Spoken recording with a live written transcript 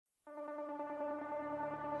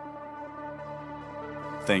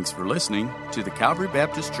Thanks for listening to the Calvary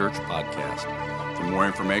Baptist Church podcast. For more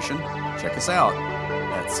information, check us out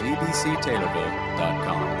at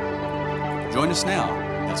cbctaylorville.com. Join us now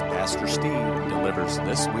as Pastor Steve delivers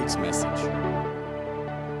this week's message.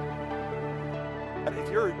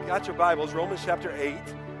 If you've got your Bibles, Romans chapter 8,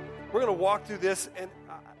 we're going to walk through this, and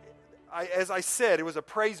as I said, it was a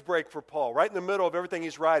praise break for Paul, right in the middle of everything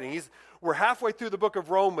he's writing. We're halfway through the book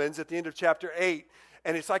of Romans at the end of chapter 8,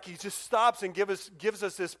 and it's like he just stops and gives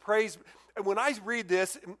us this praise. And when I read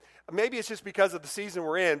this, maybe it's just because of the season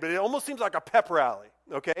we're in, but it almost seems like a pep rally,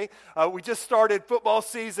 okay? We just started football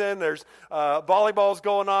season. There's volleyball's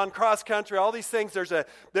going on, cross country, all these things. There's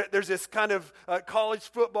this kind of college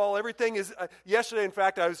football. Everything is, yesterday, in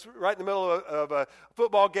fact, I was right in the middle of a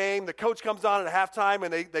football game. The coach comes on at halftime,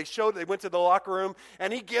 and they went to the locker room,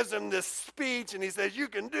 and he gives them this speech, and he says, you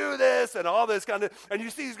can do this, and all this kind of, and you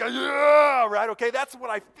see he's going, yeah, right? Okay, that's what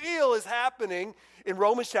I feel is happening in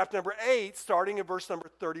Romans chapter number 8, starting in verse number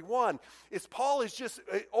 31, is Paul is just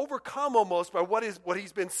overcome almost by what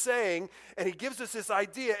he's been saying, and he gives us this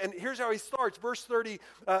idea, and here's how he starts, verse 38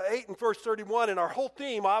 and verse 31, and our whole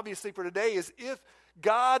theme, obviously, for today is, if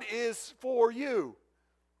God is for you.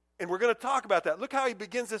 And we're going to talk about that. Look how he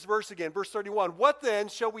begins this verse again, verse 31. What then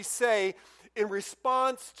shall we say in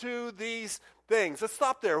response to these things? Let's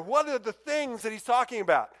stop there. What are the things that he's talking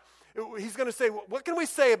about? He's going to say, what can we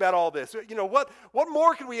say about all this? You know, what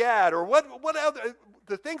more can we add? Or what other,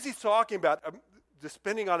 the things he's talking about,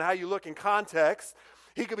 depending on how you look in context,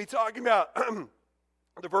 he could be talking about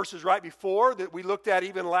the verses right before that we looked at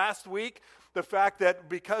even last week, the fact that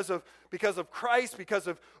because of Christ, because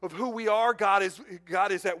of who we are, God is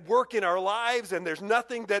at work in our lives, and there's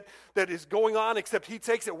nothing that is going on except he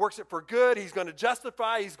takes it, works it for good. He's going to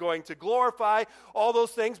justify, he's going to glorify, all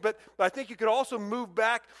those things. But I think you could also move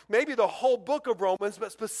back, maybe the whole book of Romans,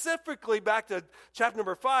 but specifically back to chapter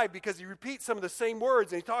number 5, because he repeats some of the same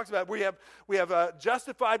words, and he talks about we have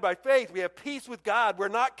justified by faith, we have peace with God, we're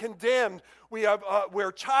not condemned, we're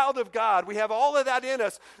a child of God, we have all of that in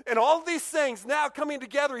us, and all of these things now coming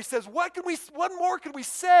together. He says, what more could we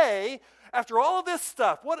say after all of this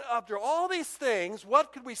stuff? After all these things,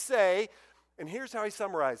 what could we say? And here's how he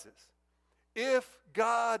summarizes. If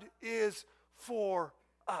God is for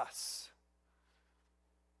us.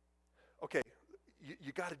 Okay,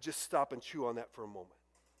 you got to just stop and chew on that for a moment.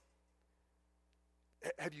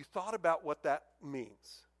 Have you thought about what that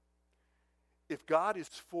means? If God is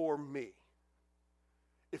for me,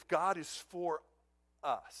 if God is for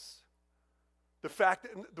us, the fact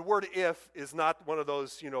that the word if is not one of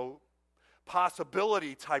those,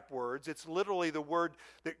 possibility type words. It's literally the word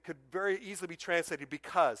that could very easily be translated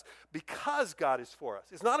because. Because God is for us.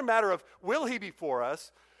 It's not a matter of will he be for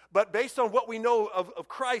us, but based on what we know of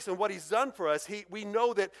Christ and what he's done for us, we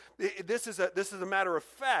know that this is a matter of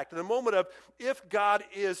fact. In the moment of if God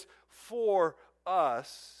is for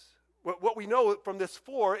us, what we know from this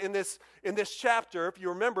in this chapter, if you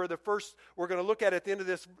remember, the first we're going to look at the end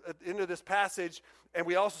of this passage, and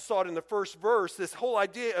we also saw it in the first verse, this whole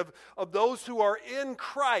idea of those who are in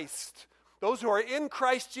Christ. Those who are in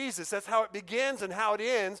Christ Jesus, that's how it begins and how it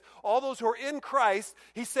ends. All those who are in Christ,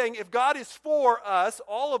 he's saying if God is for us,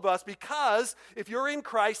 all of us, because if you're in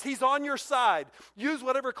Christ, he's on your side. Use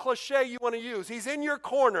whatever cliche you want to use. He's in your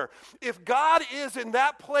corner. If God is in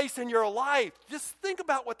that place in your life, just think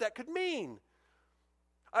about what that could mean.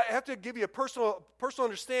 I have to give you a personal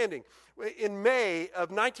understanding. In May of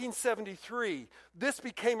 1973, this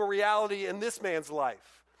became a reality in this man's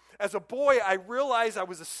life. As a boy, I realized I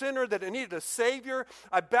was a sinner, that I needed a Savior.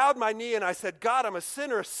 I bowed my knee and I said, God, I'm a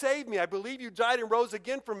sinner, save me. I believe you died and rose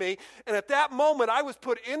again for me. And at that moment, I was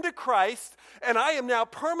put into Christ, and I am now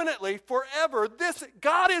permanently, forever,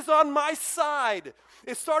 God is on my side.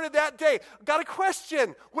 It started that day. Got a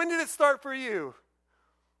question. When did it start for you?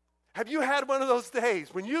 Have you had one of those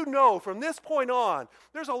days when you know from this point on,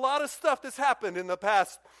 there's a lot of stuff that's happened in the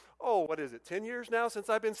past 10 years now since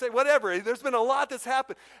I've been saved? Whatever. There's been a lot that's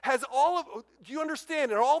happened. Do you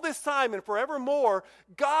understand? In all this time and forevermore,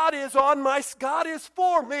 God is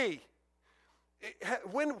for me.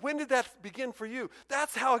 When did that begin for you?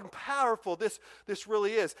 That's how powerful this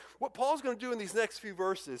really is. What Paul's going to do in these next few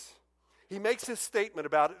verses, he makes his statement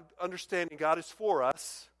about understanding God is for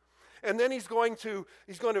us. And then he's going to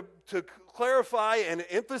clarify and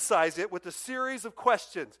emphasize it with a series of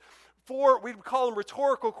questions. we call them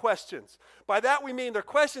rhetorical questions. By that we mean they're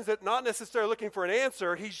questions that not necessarily looking for an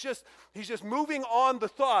answer. He's just moving on the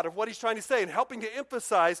thought of what he's trying to say and helping to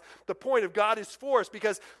emphasize the point of God is for us,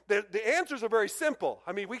 because the answers are very simple.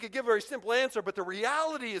 I mean, we could give a very simple answer, but the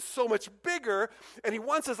reality is so much bigger, and he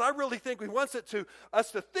wants us, I really think he wants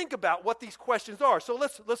us to think about what these questions are. So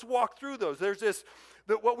let's walk through those. There's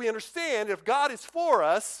what we understand, if God is for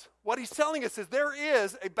us, what he's telling us is there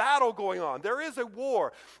is a battle going on. There is a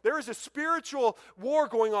war. There is a spiritual war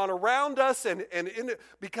going on around us and in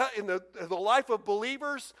the life of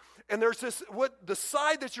believers. And there's the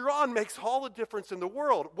side that you're on makes all the difference in the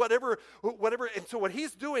world. Whatever. And so what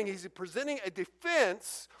he's doing, he's presenting a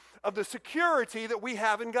defense of the security that we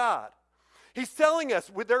have in God. He's telling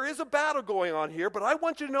us there is a battle going on here, but I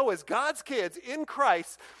want you to know, as God's kids in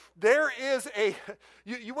Christ, there is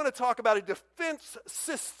you want to talk about a defense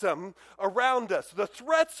system around us. The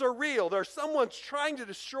threats are real. There's someone trying to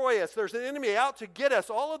destroy us. There's an enemy out to get us,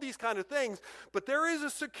 all of these kind of things. But there is a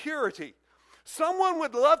security. Someone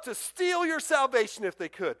would love to steal your salvation if they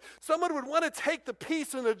could. Someone would want to take the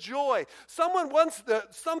peace and the joy. Something wants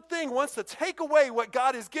to take away what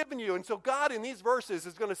God has given you. And so God in these verses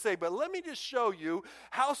is going to say, but let me just show you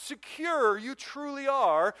how secure you truly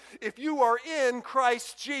are if you are in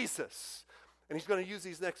Christ Jesus. And he's going to use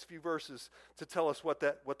these next few verses to tell us what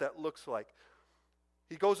that looks like.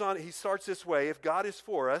 He goes on, he starts this way, if God is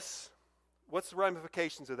for us, what's the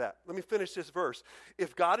ramifications of that? Let me finish this verse.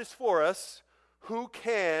 If God is for us, who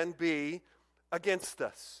can be against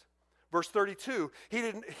us? Verse 32,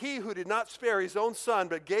 he who did not spare his own son,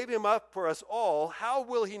 but gave him up for us all, how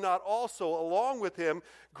will he not also, along with him,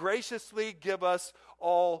 graciously give us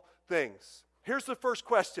all things? Here's the first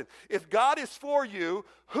question. If God is for you,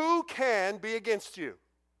 who can be against you?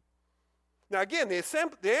 Now again, the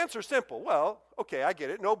answer is simple. Well, okay, I get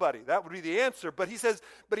it. Nobody. That would be the answer. But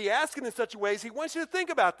he asks it in such a way as he wants you to think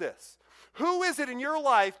about this. Who is it in your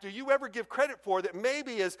life do you ever give credit for that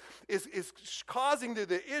maybe is causing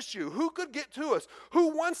the issue? Who could get to us?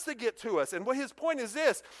 Who wants to get to us? And what his point is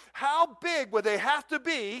this: how big would they have to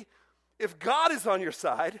be if God is on your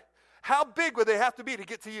side? How big would they have to be to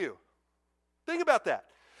get to you? Think about that.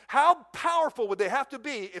 How powerful would they have to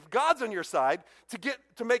be if God's on your side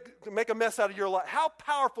to make a mess out of your life? How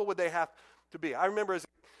powerful would they have to be? I remember as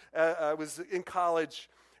I was in college,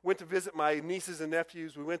 went to visit my nieces and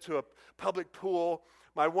nephews. We went to a public pool.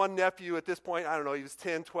 My one nephew at this point, I don't know, he was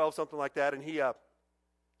 10, 12, something like that, and he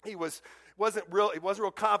wasn't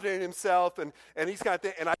real confident in himself, and he's kind of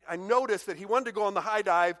thing. And I noticed that he wanted to go on the high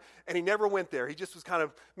dive, and he never went there. He just was kind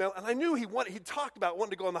of, and I knew he talked about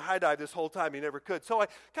wanting to go on the high dive this whole time. He never could. So I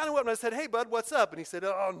kind of went and I said, "Hey, bud, what's up?" And he said,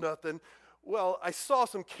 "Oh, nothing." Well, I saw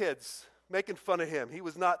some kids making fun of him. He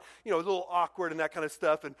was not, a little awkward and that kind of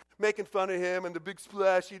stuff, and making fun of him and the big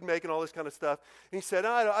splash he'd make and all this kind of stuff. And he said,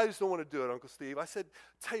 I just don't want to do it, Uncle Steve. I said,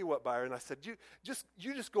 tell you what, Byron. I said, you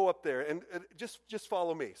just go up there and just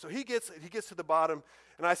follow me. So he gets to the bottom,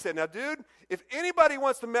 and I said, now, dude, if anybody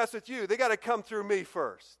wants to mess with you, they got to come through me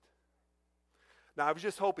first. Now, I was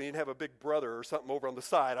just hoping he'd have a big brother or something over on the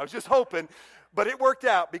side. I was just hoping, but it worked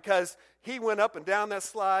out because he went up and down that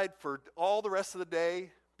slide for all the rest of the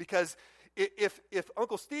day. Because if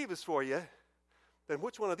Uncle Steve is for you, then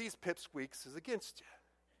which one of these pipsqueaks is against you?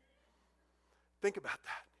 Think about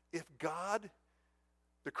that. If God,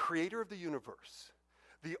 the creator of the universe,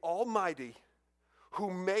 the Almighty,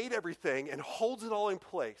 who made everything and holds it all in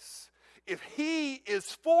place, if he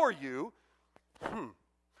is for you,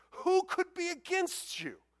 who could be against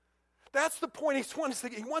you? That's the point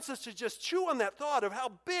he wants us to just chew on that thought of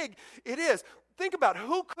how big it is. Think about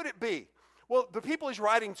who could it be? Well, the people he's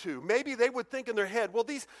writing to, maybe they would think in their head, well,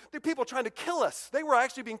 they're people trying to kill us. They were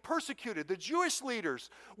actually being persecuted. The Jewish leaders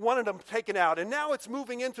wanted them taken out. And now it's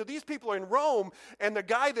moving into these people are in Rome. And the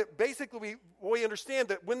guy that basically, we understand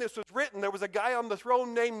that when this was written, there was a guy on the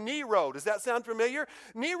throne named Nero. Does that sound familiar?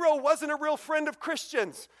 Nero wasn't a real friend of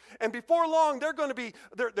Christians. And before long, they're going to be,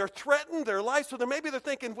 they're threatened, their life. So maybe they're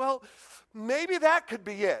thinking, well, maybe that could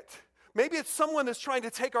be it. Maybe it's someone that's trying to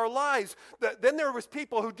take our lives. Then there was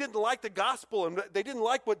people who didn't like the gospel, and they didn't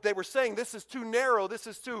like what they were saying. This is too narrow. This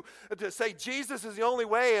is to say Jesus is the only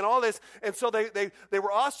way and all this. And so they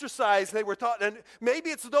were ostracized. They were taught, and maybe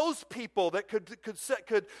it's those people that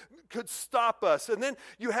could stop us. And then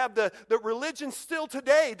you have the religion still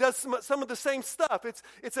today does some of the same stuff.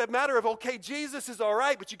 It's a matter of, okay, Jesus is all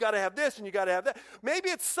right, but you got to have this and you got to have that. Maybe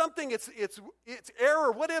it's something. It's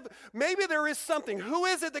error. Whatever. Maybe there is something. Who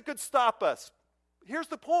is it that could stop us? Here's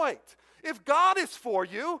the point. If God is for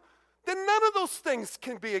you, then none of those things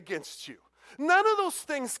can be against you. None of those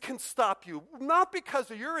things can stop you. Not because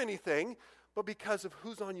of your anything, but because of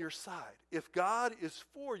who's on your side. If God is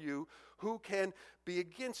for you, who can be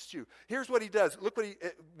against you? Here's what he does. Look what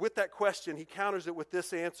with that question, he counters it with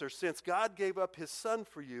this answer. Since God gave up his son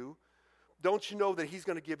for you, don't you know that he's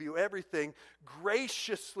going to give you everything,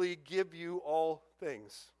 graciously give you all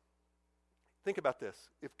things? Think about this.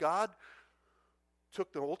 If God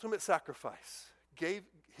took the ultimate sacrifice, gave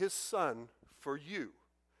his son for you,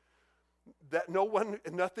 that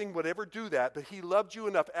nothing would ever do that, but he loved you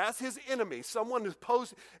enough as his enemy, someone who's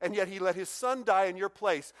opposed, and yet he let his son die in your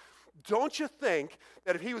place. Don't you think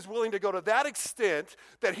that if he was willing to go to that extent,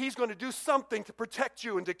 that he's going to do something to protect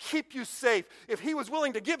you and to keep you safe? If he was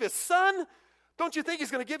willing to give his son, don't you think he's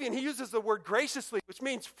going to give you? And he uses the word graciously, which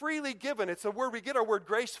means freely given. It's a word we get our word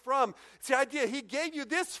grace from. It's the idea he gave you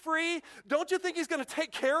this free. Don't you think he's going to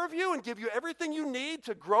take care of you and give you everything you need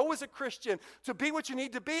to grow as a Christian, to be what you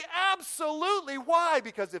need to be? Absolutely. Why?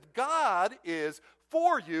 Because if God is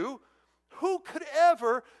for you, who could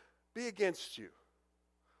ever be against you?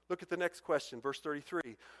 Look at the next question, verse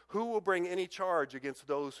 33. Who will bring any charge against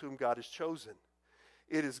those whom God has chosen?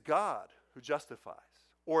 It is God who justifies.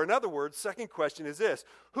 Or in other words, second question is this: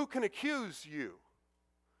 who can accuse you?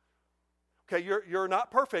 Okay, you're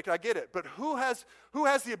not perfect, I get it, but who has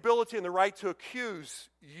the ability and the right to accuse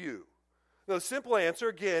you? Now, the simple answer,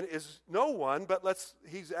 again, is no one, but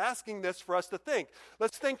he's asking this for us to think.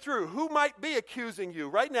 Let's think through. Who might be accusing you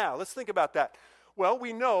right now? Let's think about that. Well,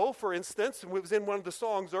 we know, for instance, and it was in one of the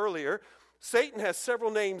songs earlier, Satan has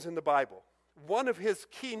several names in the Bible. One of his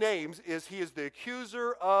key names is he is the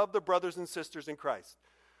accuser of the brothers and sisters in Christ.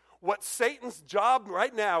 What Satan's job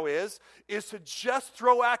right now is to just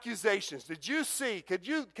throw accusations. Did you see,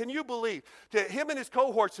 can you believe that him and his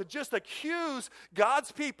cohorts to just accuse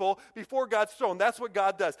God's people before God's throne? That's what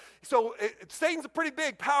God does. So Satan's a pretty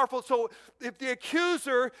big, powerful, so if the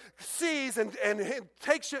accuser sees and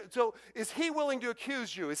takes you, so is he willing to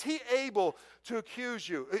accuse you? Is he able to accuse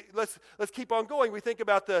you? Let's keep on going. We think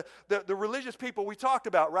about the religious people we talked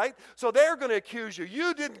about, right? So they're going to accuse you.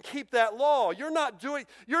 You didn't keep that law. You're not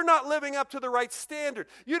living up to the right standard.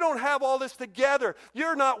 You don't have all this together.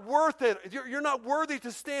 You're not worth it. You're not worthy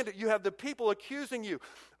to stand it. You have the people accusing you.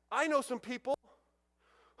 I know some people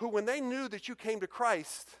who, when they knew that you came to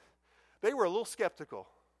Christ, they were a little skeptical.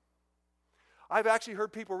 I've actually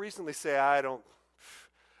heard people recently say,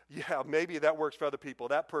 maybe that works for other people.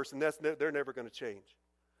 That person, they're never going to change.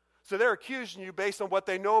 So they're accusing you based on what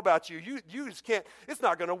they know about you. You just can't, it's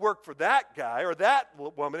not going to work for that guy or that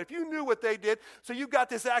woman if you knew what they did. So you've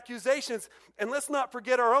got these accusations, and let's not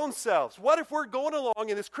forget our own selves. What if we're going along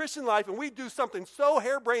in this Christian life and we do something so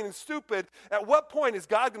harebrained and stupid? At what point is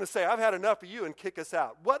God going to say, I've had enough of you, and kick us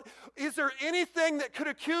out? Is there anything that could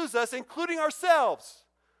accuse us, including ourselves?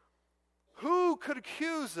 Who could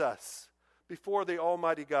accuse us before the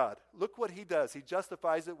Almighty God? Look what he does. He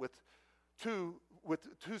justifies it with two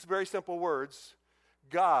very simple words: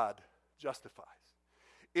 God justifies.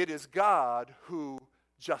 It is God who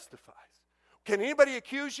justifies. Can anybody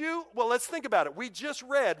accuse you? Well, let's think about it. We just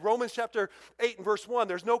read Romans chapter 8 and verse 1.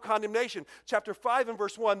 There's no condemnation. Chapter 5 and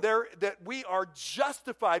verse 1, that we are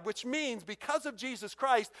justified, which means because of Jesus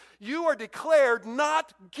Christ, you are declared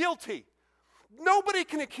not guilty. Nobody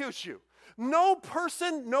can accuse you. No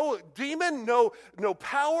person, no demon, no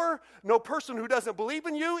power, no person who doesn't believe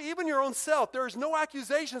in you, even your own self. There is no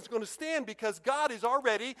accusation that's going to stand because God has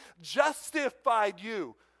already justified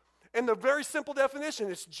you. And the very simple definition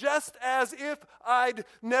is just as if I'd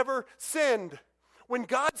never sinned. When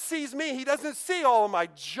God sees me, he doesn't see all of my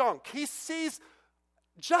junk. He sees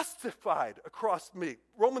justified across me.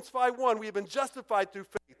 Romans 5:1, we have been justified through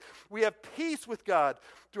faith. We have peace with God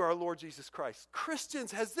through our Lord Jesus Christ.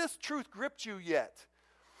 Christians, has this truth gripped you yet?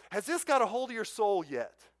 Has this got a hold of your soul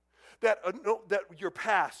yet? That your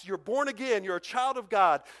past, you're born again, you're a child of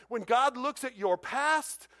God. When God looks at your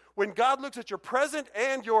past, when God looks at your present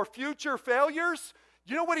and your future failures,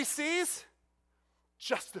 you know what he sees?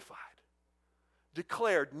 Justified,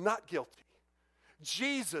 declared not guilty.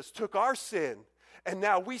 Jesus took our sin, and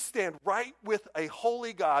now we stand right with a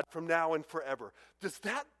holy God from now and forever. Does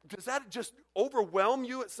that just overwhelm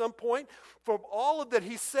you at some point? From all of that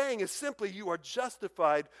he's saying is simply you are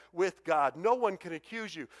justified with God. No one can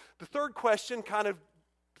accuse you. The third question kind of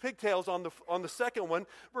pigtails on the second one,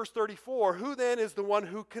 verse 34. Who then is the one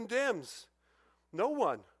who condemns? No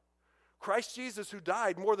one. Christ Jesus, who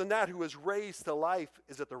died, more than that, who was raised to life,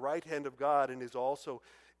 is at the right hand of God and is also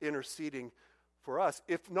interceding for us.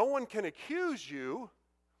 If no one can accuse you,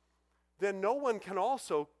 then no one can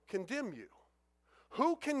also condemn you.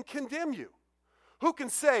 Who can condemn you? Who can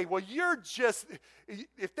say, well, you're just,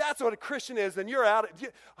 if that's what a Christian is, then you're out.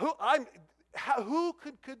 Who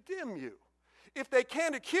could condemn you? If they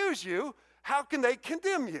can't accuse you, how can they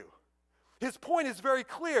condemn you? His point is very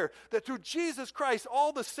clear that through Jesus Christ,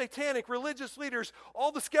 all the satanic religious leaders,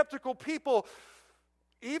 all the skeptical people,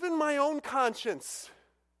 even my own conscience,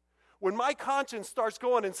 when my conscience starts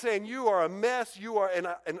going and saying, you are a mess,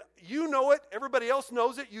 and you know it, everybody else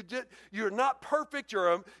knows it, you're not perfect,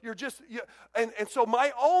 and so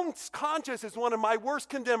my own conscience is one of my worst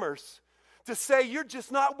condemners. To say you're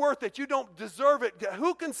just not worth it, you don't deserve it.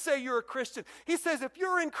 Who can say you're a Christian? He says if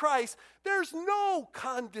you're in Christ, there's no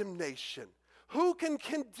condemnation. Who can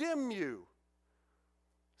condemn you?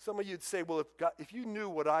 Some of you'd say, well, if you knew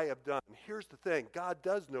what I have done, here's the thing. God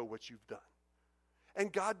does know what you've done.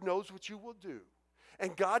 And God knows what you will do.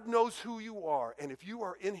 And God knows who you are. And if you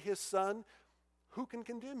are in his Son, who can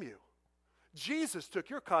condemn you? Jesus took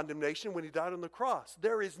your condemnation when he died on the cross.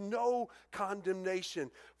 There is no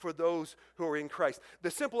condemnation for those who are in Christ.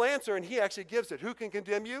 The simple answer, and he actually gives it, who can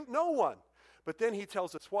condemn you? No one. But then he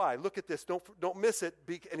tells us why. Look at this. Don't miss it.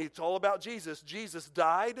 And it's all about Jesus. Jesus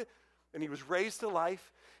died and he was raised to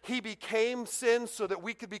life. He became sin so that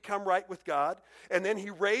we could become right with God. And then he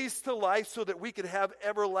raised to life so that we could have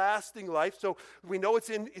everlasting life. So we know it's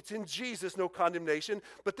in Jesus, no condemnation.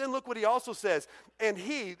 But then look what he also says. And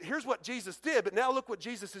here's what Jesus did, but now look what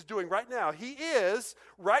Jesus is doing right now. He is,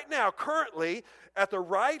 right now, currently, at the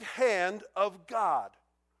right hand of God.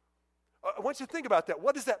 I want you to think about that.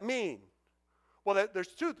 What does that mean? Well, there's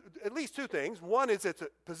at least two things. One is it's a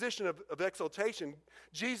position of exaltation.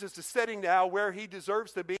 Jesus is sitting now where he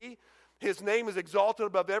deserves to be. His name is exalted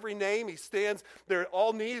above every name. He stands there.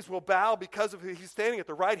 All knees will bow because of he's standing at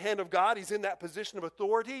the right hand of God. He's in that position of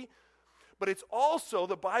authority. But it's also,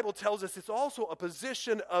 the Bible tells us, it's also a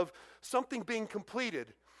position of something being completed.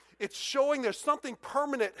 It's showing there's something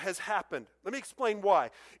permanent has happened. Let me explain why.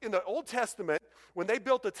 In the Old Testament, when they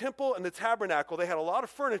built the temple and the tabernacle, they had a lot of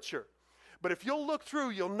furniture. But if you'll look through,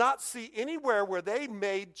 you'll not see anywhere where they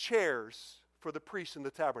made chairs for the priests in the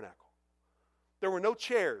tabernacle. There were no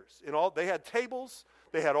chairs. They had tables,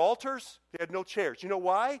 they had altars, they had no chairs. You know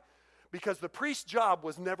why? Because the priest's job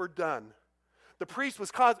was never done. The priest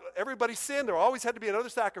was everybody sinned. There always had to be another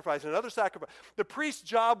sacrifice, and another sacrifice. The priest's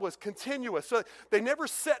job was continuous. So they never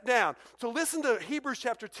sat down. So listen to Hebrews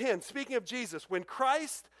chapter 10, speaking of Jesus. When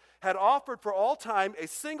Christ had offered for all time a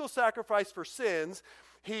single sacrifice for sins,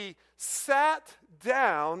 he sat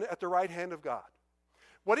down at the right hand of God.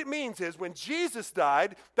 What it means is when Jesus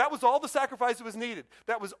died, that was all the sacrifice that was needed.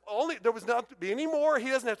 There was not to be any more. He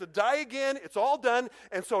doesn't have to die again. It's all done.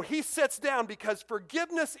 And so he sits down because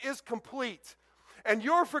forgiveness is complete. And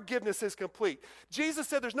your forgiveness is complete. Jesus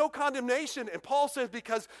said there's no condemnation. And Paul says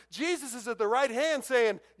because Jesus is at the right hand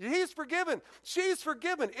saying, he's forgiven. She's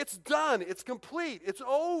forgiven. It's done. It's complete. It's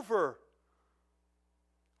over.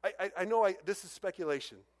 I know this is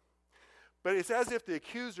speculation, but it's as if the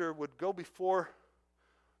accuser would go before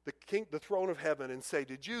the throne of heaven and say,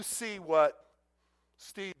 did you see what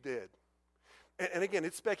Steve did? And again,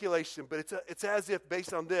 it's speculation, but it's as if,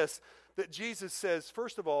 based on this, that Jesus says,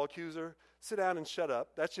 first of all, accuser, sit down and shut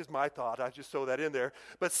up. That's just my thought. I just throw that in there.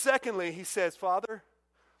 But secondly, he says, Father,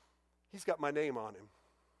 he's got my name on him.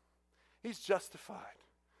 He's justified.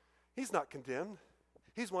 He's not condemned.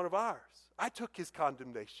 He's one of ours. I took his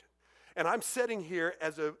condemnation. And I'm sitting here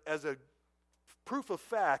as a proof of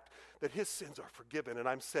fact that his sins are forgiven, and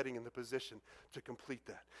I'm sitting in the position to complete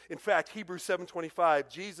that. In fact, Hebrews 7:25,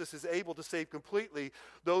 Jesus is able to save completely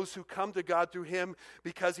those who come to God through him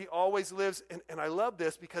because he always lives. And I love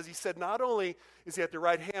this because he said not only is he at the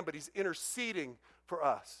right hand, but he's interceding for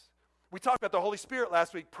us. We talked about the Holy Spirit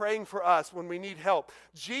last week, praying for us when we need help.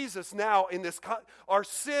 Jesus now, our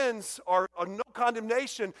sins are no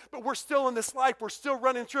condemnation, but we're still in this life. We're still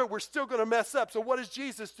running through it. We're still going to mess up. So what does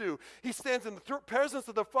Jesus do? He stands in the presence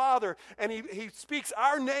of the Father, and he speaks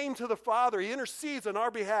our name to the Father. He intercedes on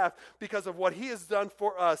our behalf because of what he has done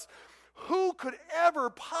for us. Who could ever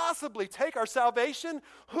possibly take our salvation?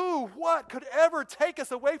 What could ever take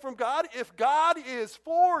us away from God? If God is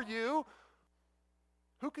for you,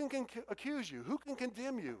 who can accuse you? Who can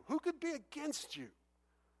condemn you? Who could be against you?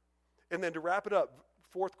 And then to wrap it up,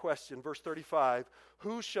 fourth question, verse 35,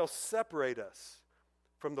 who shall separate us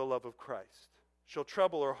from the love of Christ? Shall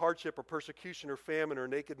trouble or hardship or persecution or famine or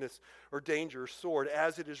nakedness or danger or sword,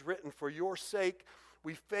 as it is written, for your sake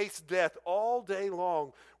we face death all day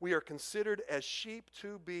long. We are considered as sheep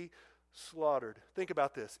to be slaughtered. Think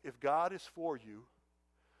about this. If God is for you,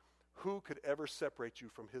 who could ever separate you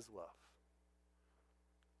from his love?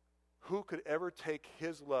 Who could ever take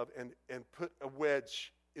his love and put a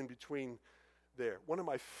wedge in between there? One of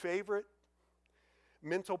my favorite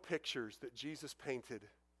mental pictures that Jesus painted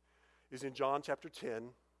is in John chapter 10,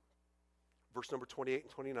 verse number 28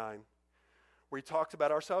 and 29, where he talks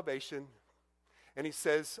about our salvation, and he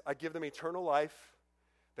says, I give them eternal life.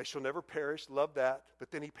 They shall never perish. Love that.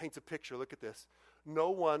 But then he paints a picture. Look at this. No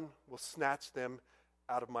one will snatch them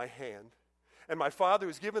out of my hand. And my Father who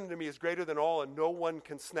has given them to me is greater than all, and no one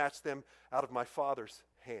can snatch them out of my Father's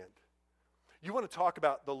hand. You want to talk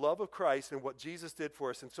about the love of Christ and what Jesus did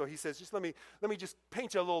for us. And so he says, just let me just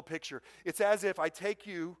paint you a little picture. It's as if I take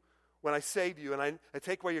you, when I save you, and I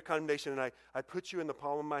take away your condemnation, and I put you in the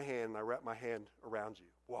palm of my hand, and I wrap my hand around you.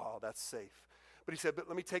 Wow, that's safe. But he said, but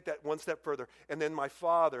let me take that one step further. And then my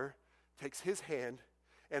Father takes his hand,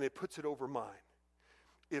 and it puts it over mine.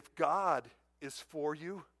 If God is for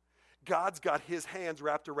you, God's got his hands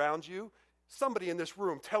wrapped around you. Somebody in this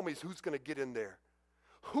room, tell me who's going to get in there.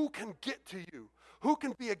 Who can get to you? Who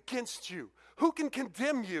can be against you? Who can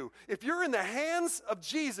condemn you? If you're in the hands of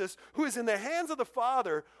Jesus, who is in the hands of the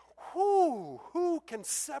Father, who can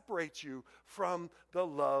separate you from the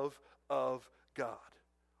love of God?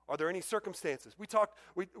 Are there any circumstances? We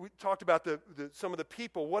talked about some of the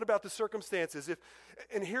people. What about the circumstances?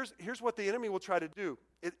 And here's what the enemy will try to do.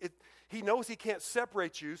 He knows he can't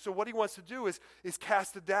separate you, so what he wants to do is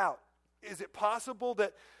cast a doubt. Is it possible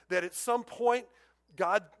that at some point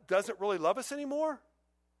God doesn't really love us anymore?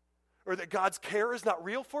 Or that God's care is not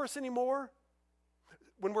real for us anymore?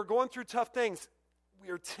 When we're going through tough things, we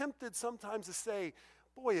are tempted sometimes to say,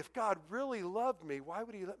 boy, if God really loved me, why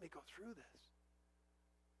would he let me go through this?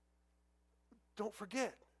 Don't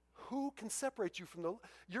forget, who can separate you from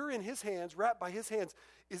you're in his hands, wrapped by his hands.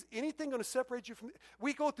 Is anything going to separate you from,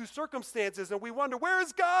 we go through circumstances and we wonder, where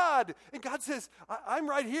is God? And God says, I'm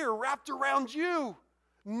right here, wrapped around you.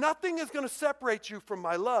 Nothing is going to separate you from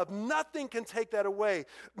my love. Nothing can take that away.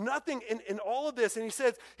 Nothing in all of this. And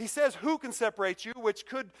he says, who can separate you, which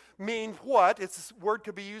could mean what? This word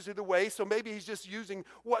could be used either way, so maybe he's just using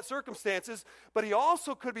what circumstances. But he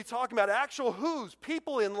also could be talking about actual who's,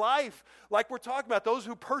 people in life, like we're talking about, those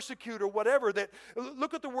who persecute or whatever. That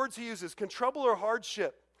look at the words he uses, can trouble or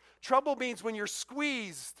hardship. Trouble means when you're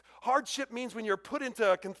squeezed. Hardship means when you're put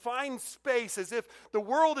into a confined space as if the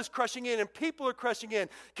world is crushing in and people are crushing in.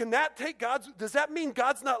 Does that mean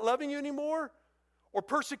God's not loving you anymore? Or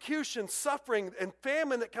persecution, suffering, and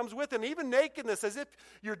famine that comes with it, and even nakedness as if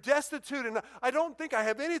you're destitute and I don't think I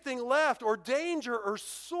have anything left, or danger or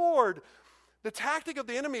sword. The tactic of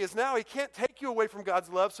the enemy is now he can't take you away from God's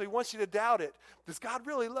love, so he wants you to doubt it. Does God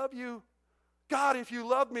really love you? God, if you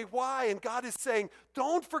love me, why? And God is saying,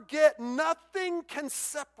 don't forget, nothing can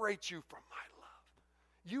separate you from my love.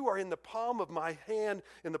 You are in the palm of my hand,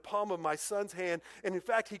 in the palm of my Son's hand. And in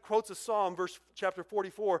fact, he quotes a psalm, chapter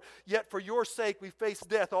 44, yet for your sake we face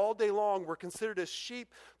death all day long. We're considered as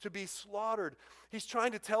sheep to be slaughtered. He's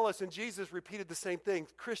trying to tell us, and Jesus repeated the same thing.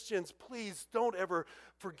 Christians, please don't ever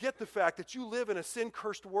forget the fact that you live in a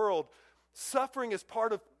sin-cursed world. Suffering is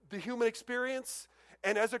part of the human experience.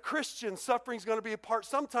 And as a Christian, suffering is going to be a part,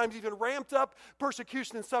 sometimes even ramped up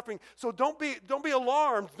persecution and suffering. So don't be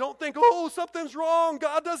alarmed. Don't think, oh, something's wrong.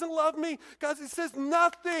 God doesn't love me. God, he says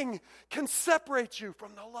nothing can separate you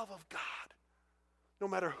from the love of God. No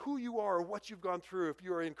matter who you are or what you've gone through, if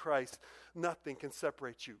you are in Christ, nothing can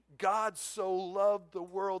separate you. God so loved the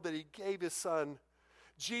world that he gave his Son.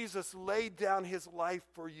 Jesus laid down his life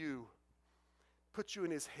for you. Put you in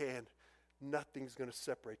his hand. Nothing's going to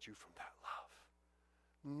separate you from that love.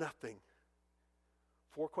 Nothing.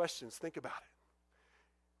 4 questions. Think about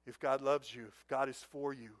it. If God loves you, if God is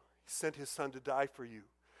for you, he sent his Son to die for you,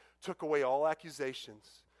 took away all accusations,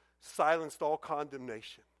 silenced all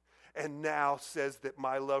condemnation, and now says that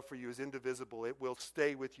my love for you is indivisible. It will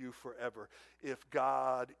stay with you forever. If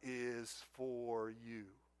God is for you.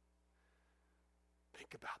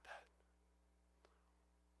 Think about that.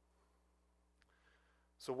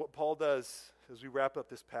 So what Paul does as we wrap up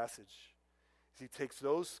this passage is he takes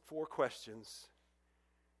those 4 questions,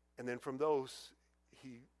 and then from those,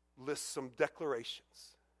 he lists some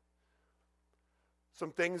declarations.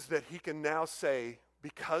 Some things that he can now say,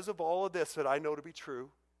 because of all of this that I know to be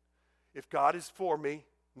true, if God is for me,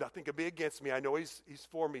 nothing can be against me. I know he's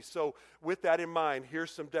for me. So with that in mind,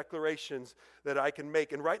 here's some declarations that I can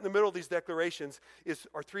make. And right in the middle of these declarations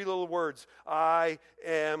are 3 little words. I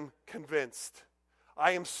am convinced.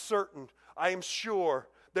 I am certain. I am sure.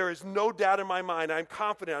 There is no doubt in my mind. I am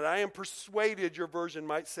confident. I am persuaded, your version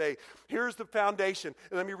might say. Here's the foundation.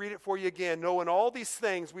 And let me read it for you again. No, in all these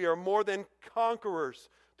things we are more than conquerors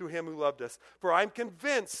through him who loved us. For I am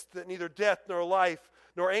convinced that neither death nor life,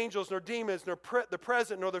 nor angels, nor demons, nor the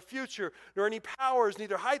present, nor the future, nor any powers,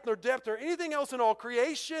 neither height nor depth, nor anything else in all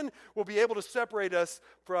creation will be able to separate us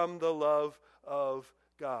from the love of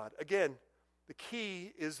God. Again, The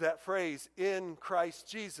key is that phrase, in Christ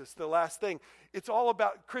Jesus, the last thing. It's all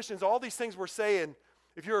about Christians, all these things we're saying.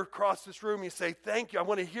 If you're across this room, you say, thank you, I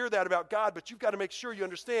want to hear that about God, but you've got to make sure you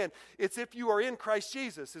understand it's if you are in Christ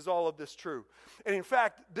Jesus is all of this true. And in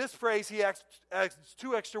fact, this phrase, he adds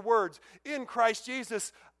two extra words, in Christ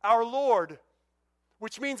Jesus, our Lord,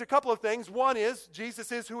 which means a couple of things. One is, Jesus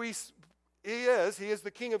is who He is. He is the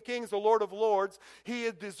King of Kings, the Lord of Lords. He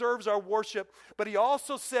deserves our worship. But he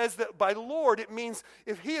also says that by Lord, it means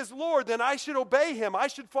if he is Lord, then I should obey him. I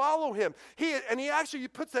should follow him. He actually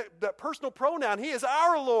puts that personal pronoun. He is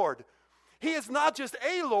our Lord. He is not just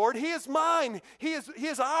a Lord. He is mine. He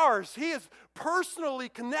is ours. He is personally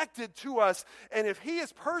connected to us. And if he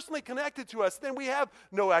is personally connected to us, then we have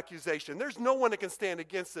no accusation. There's no one that can stand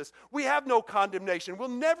against us. We have no condemnation. We'll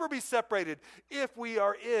never be separated if we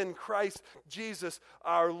are in Christ Jesus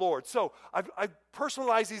our Lord. So I've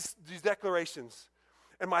personalized these declarations.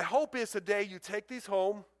 And my hope is today you take these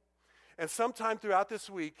home, and sometime throughout this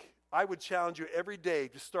week, I would challenge you every day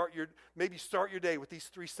to start your day with these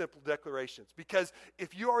three simple declarations. Because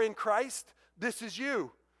if you are in Christ, this is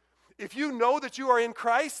you. If you know that you are in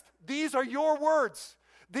Christ, these are your words.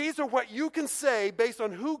 These are what you can say based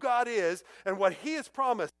on who God is and what he has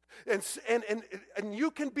promised. And you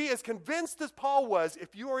can be as convinced as Paul was.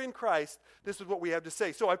 If you are in Christ, this is what we have to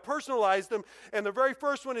say. So I personalized them, and the very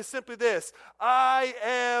first one is simply this: I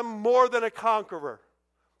am more than a conqueror.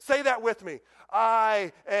 Say that with me.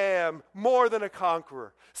 I am more than a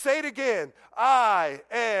conqueror. Say it again. I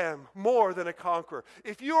am more than a conqueror.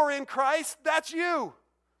 If you are in Christ, that's you.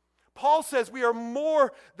 Paul says we are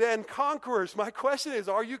more than conquerors. My question is,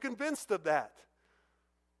 are you convinced of that?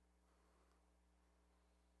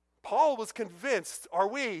 Paul was convinced. Are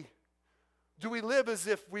we? Do we live as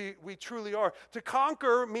if we truly are? To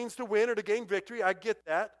conquer means to win or to gain victory. I get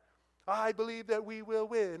that. I believe that we will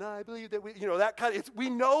win. I believe that that kind of, we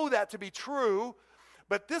know that to be true,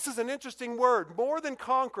 but this is an interesting word. More than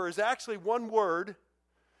conquer is actually one word,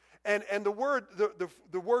 and the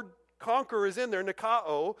word conquer is in there,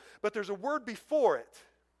 nikao, but there's a word before it,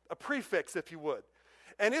 a prefix, if you would,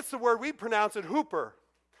 and it's the word we pronounce it hooper.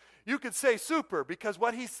 You could say super, because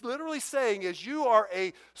what he's literally saying is you are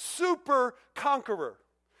a super conqueror.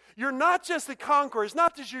 You're not just a conqueror. It's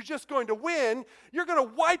not that you're just going to win. You're going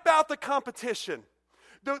to wipe out the competition.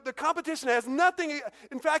 The competition has nothing.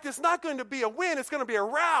 In fact, it's not going to be a win. It's going to be a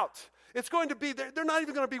rout. It's going to be, they're not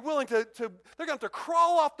even going to be willing they're going to have to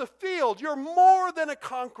crawl off the field. You're more than a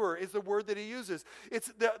conqueror is the word that he uses.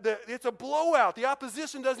 It's a blowout. The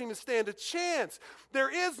opposition doesn't even stand a chance.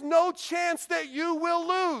 There is no chance that you will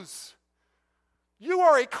lose. You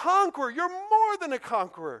are a conqueror. You're more than a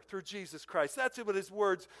conqueror through Jesus Christ. That's what his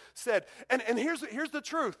words said. And here's the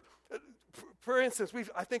truth. For instance,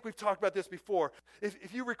 I think we've talked about this before.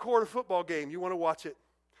 If you record a football game, you want to watch it,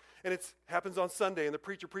 and it happens on Sunday, and the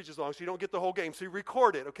preacher preaches long, so you don't get the whole game, so you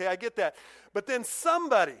record it, okay? I get that. But then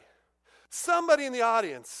somebody in the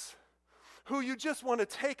audience who you just want to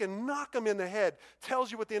take and knock them in the head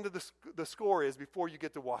tells you what the end of the score is before you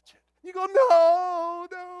get to watch it. You go,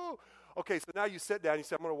 no. Okay, so now you sit down, you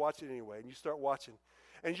say, I'm going to watch it anyway, and you start watching.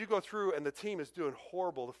 And you go through, and the team is doing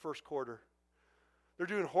horrible the first quarter. They're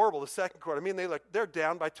doing horrible the second quarter. I mean, they're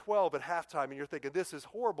down by 12 at halftime, and you're thinking, this is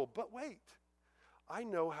horrible. But wait, I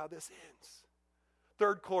know how this ends.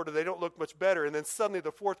 Third quarter, they don't look much better, and then suddenly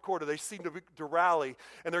the fourth quarter, they seem to rally,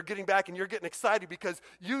 and they're getting back, and you're getting excited because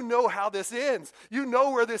you know how this ends. You know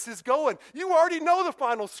where this is going. You already know the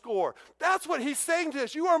final score. That's what he's saying to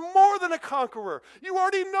us. You are more than a conqueror. You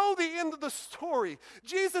already know the end of the story.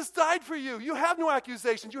 Jesus died for you. You have no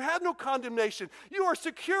accusations. You have no condemnation. You are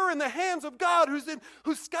secure in the hands of God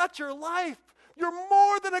who's got your life. You're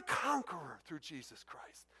more than a conqueror through Jesus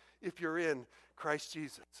Christ if you're in Christ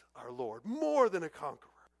Jesus, our Lord, more than a conqueror.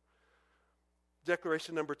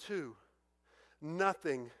 Declaration number 2,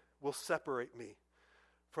 nothing will separate me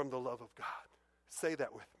from the love of God. Say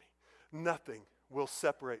that with me. Nothing will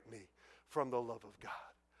separate me from the love of God.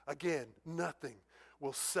 Again, nothing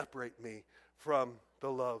will separate me from the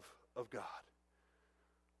love of God.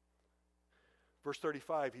 Verse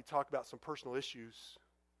 35, he talked about some personal issues,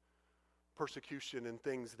 persecution and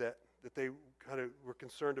things that they kind of were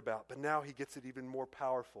concerned about. But now he gets it even more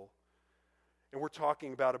powerful. And we're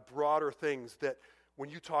talking about a broader things that when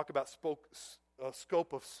you talk about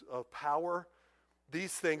scope of power,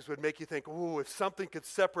 these things would make you think, ooh, if something could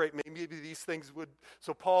separate me, maybe these things would.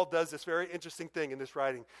 So Paul does this very interesting thing in this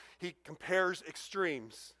writing. He compares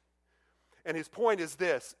extremes. And his point is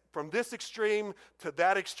this: from this extreme to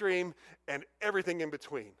that extreme and everything in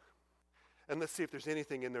between. And let's see if there's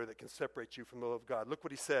anything in there that can separate you from the love of God. Look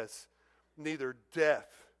what he says. Neither death,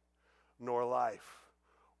 nor life,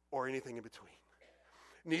 or anything in between.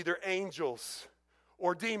 Neither angels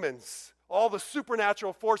or demons, all the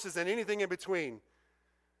supernatural forces and anything in between.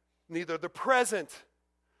 Neither the present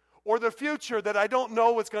or the future that I don't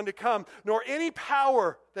know what's going to come, nor any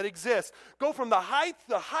power that exists. Go from the height,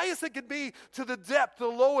 the highest it could be, to the depth, the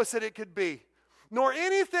lowest that it could be. Nor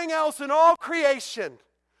anything else in all creation.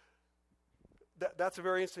 That's a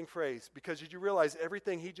very interesting phrase, because did you realize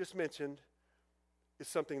everything he just mentioned is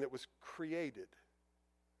something that was created?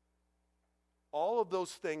 All of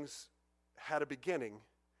those things had a beginning.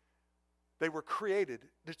 They were created.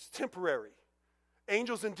 It's temporary.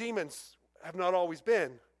 Angels and demons have not always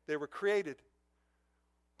been. They were created.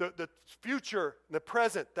 The future, the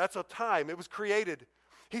present, that's a time. It was created.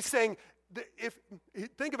 He's saying,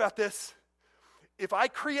 think about this. If I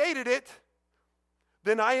created it,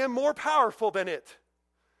 then I am more powerful than it.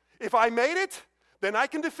 If I made it, then I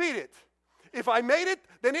can defeat it. If I made it,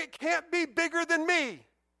 then it can't be bigger than me.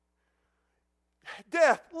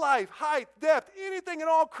 Death, life, height, depth, anything in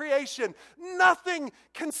all creation, nothing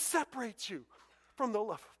can separate you from the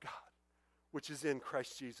love of God, which is in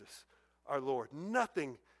Christ Jesus, our Lord.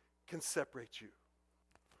 Nothing can separate you.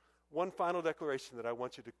 One final declaration that I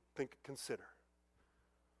want you to consider.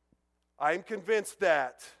 I am convinced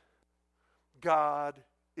that God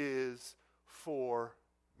is for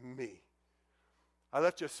me. I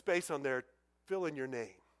left you a space on there. Fill in your name.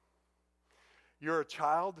 You're a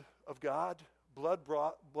child of God,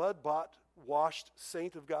 blood-bought, washed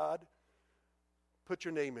saint of God. Put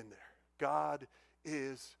your name in there. God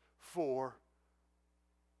is for.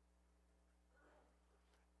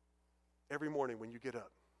 Every morning when you get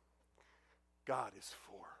up, God is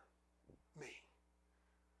for me.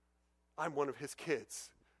 I'm one of his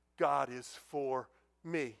kids. God is for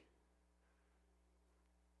me.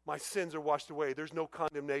 My sins are washed away. There's no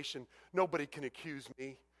condemnation. Nobody can accuse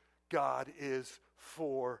me. God is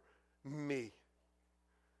for me.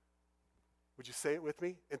 Would you say it with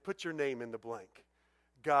me? And put your name in the blank.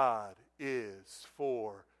 God is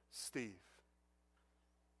for Steve.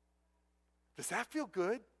 Does that feel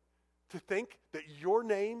good? To think that your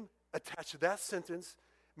name attached to that sentence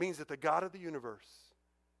means that the God of the universe,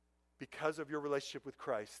 because of your relationship with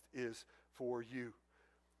Christ, is for you.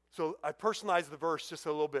 So I personalized the verse just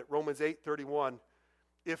a little bit. Romans 8:31.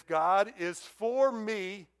 If God is for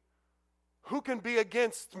me, who can be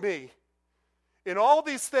against me? In all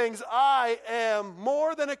these things, I am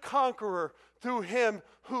more than a conqueror through him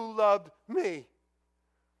who loved me.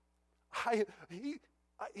 He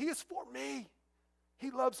is for me. He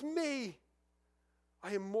loves me.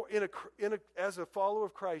 I am more as a follower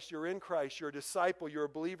of Christ. You're in Christ. You're a disciple. You're a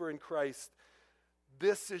believer in Christ.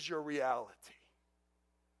 This is your reality.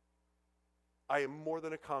 I am more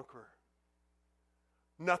than a conqueror.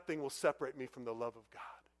 Nothing will separate me from the love of God.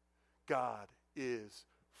 God is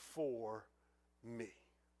for me.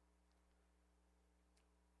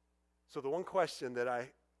 So the one question that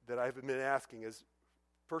I've been asking is,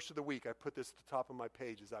 first of the week, I put this at the top of my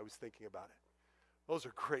page as I was thinking about it. Those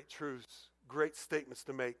are great truths, great statements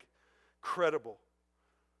to make, credible.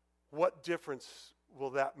 What difference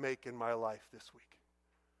will that make in my life this week?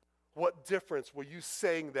 What difference will you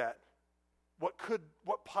saying that?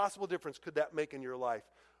 What possible difference could that make in your life?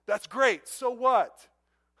 That's great. So what?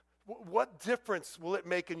 What difference will it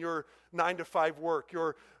make in your 9-to-5 work,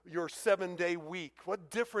 your 7-day week?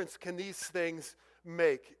 What difference can these things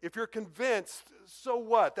make? If you're convinced, so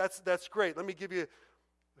what? That's great. Let me give you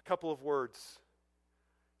a couple of words.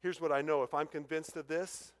 Here's what I know. If I'm convinced of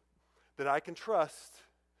this, then I can trust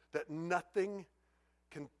that nothing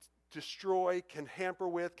can destroy, can hamper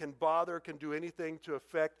with, can bother, can do anything to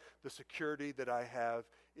affect the security that I have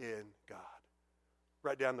in God.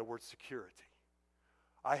 Write down the word security.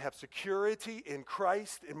 I have security in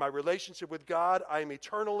Christ, in my relationship with God. I am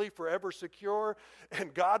eternally, forever secure.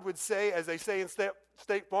 And God would say, as they say in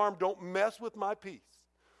State Farm, don't mess with my peace.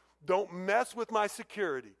 Don't mess with my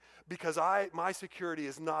security, because my security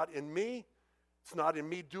is not in me. It's not in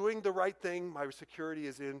me doing the right thing. My security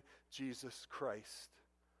is in Jesus Christ.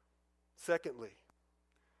 Secondly,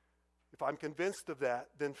 if I'm convinced of that,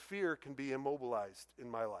 then fear can be immobilized in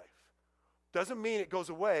my life. Doesn't mean it goes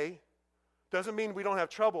away. Doesn't mean we don't have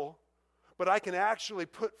trouble, but I can actually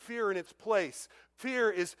put fear in its place.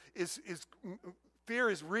 Fear is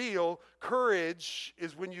real. Courage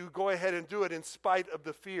is when you go ahead and do it in spite of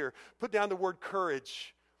the fear. Put down the word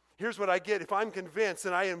courage. Here's what I get. If I'm convinced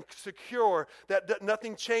and I am secure that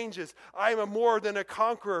nothing changes, I am more than a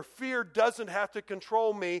conqueror. Fear doesn't have to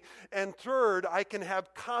control me. And third, I can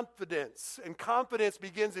have confidence. And confidence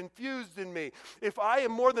begins infused in me. If I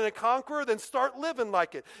am more than a conqueror, then start living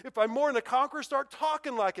like it. If I'm more than a conqueror, start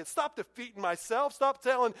talking like it. Stop defeating myself. Stop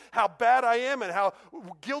telling how bad I am and how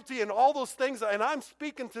guilty and all those things. And I'm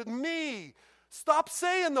speaking to me. Stop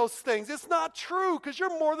saying those things. It's not true because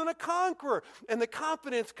you're more than a conqueror. And the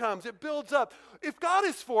confidence comes. It builds up. If God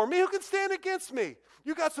is for me, who can stand against me?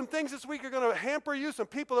 You got some things this week that are going to hamper you, some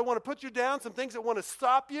people that want to put you down, some things that want to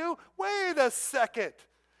stop you. Wait a second.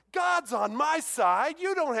 God's on my side.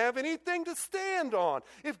 You don't have anything to stand on.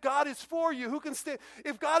 If God is for you, who can stand?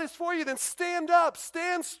 If God is for you, then stand up.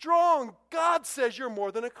 Stand strong. God says you're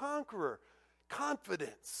more than a conqueror.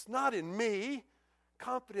 Confidence, not in me.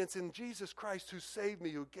 Confidence in Jesus Christ who saved me,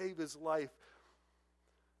 who gave his life.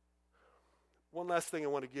 One last thing I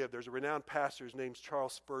want to give. There's a renowned pastor, his name's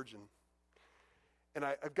Charles Spurgeon. And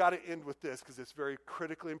I've got to end with this because it's very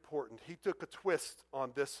critically important. He took a twist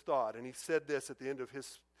on this thought, and he said this at the end of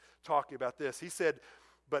his talking about this. He said,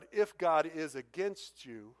 but if God is against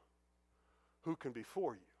you, who can be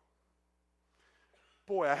for you?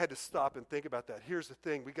 Boy, I had to stop and think about that. Here's the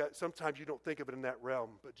thing. Sometimes you don't think of it in that realm,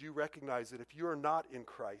 but do you recognize that if you're not in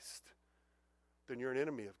Christ, then you're an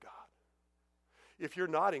enemy of God? If you're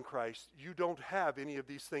not in Christ, you don't have any of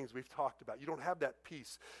these things we've talked about. You don't have that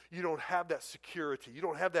peace. You don't have that security. You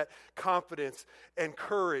don't have that confidence and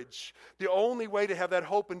courage. The only way to have that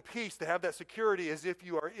hope and peace, to have that security, is if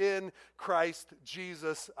you are in Christ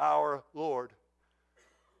Jesus our Lord.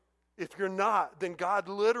 If you're not, then God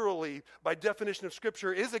literally, by definition of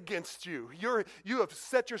Scripture, is against you. You have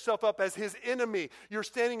set yourself up as his enemy. You're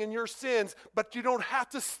standing in your sins, but you don't have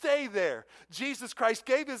to stay there. Jesus Christ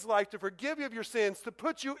gave his life to forgive you of your sins, to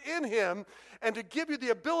put you in him, and to give you the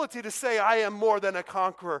ability to say, I am more than a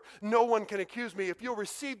conqueror. No one can accuse me. If you'll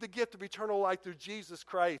receive the gift of eternal life through Jesus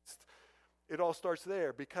Christ, it all starts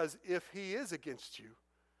there. Because if he is against you,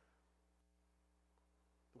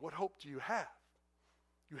 what hope do you have?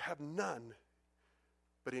 You have none,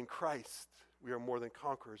 but in Christ we are more than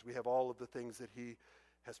conquerors. We have all of the things that he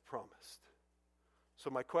has promised. So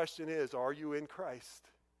my question is, are you in Christ?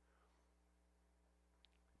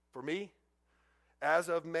 For me, as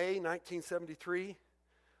of May 1973,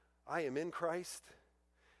 I am in Christ,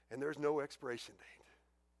 and there's no expiration date.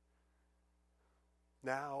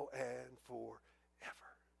 Now and forever,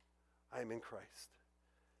 I am in Christ.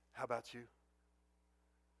 How about you?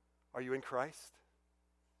 Are you in Christ?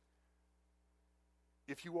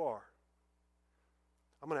 If you are,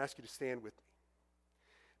 I'm going to ask you to stand with me.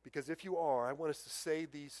 Because if you are, I want us to say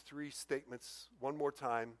these three statements one more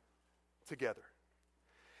time together.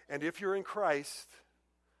 And if you're in Christ,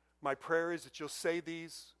 my prayer is that you'll say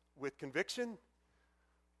these with conviction,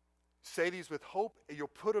 say these with hope, and you'll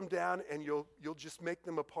put them down and you'll just make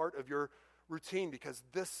them a part of your routine, because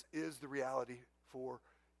this is the reality for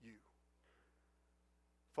you.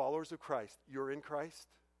 Followers of Christ, you're in Christ.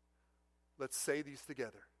 Let's say these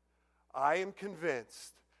together. I am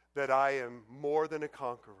convinced that I am more than a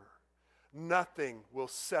conqueror. Nothing will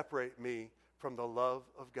separate me from the love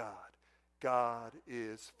of God. God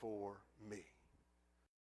is for me.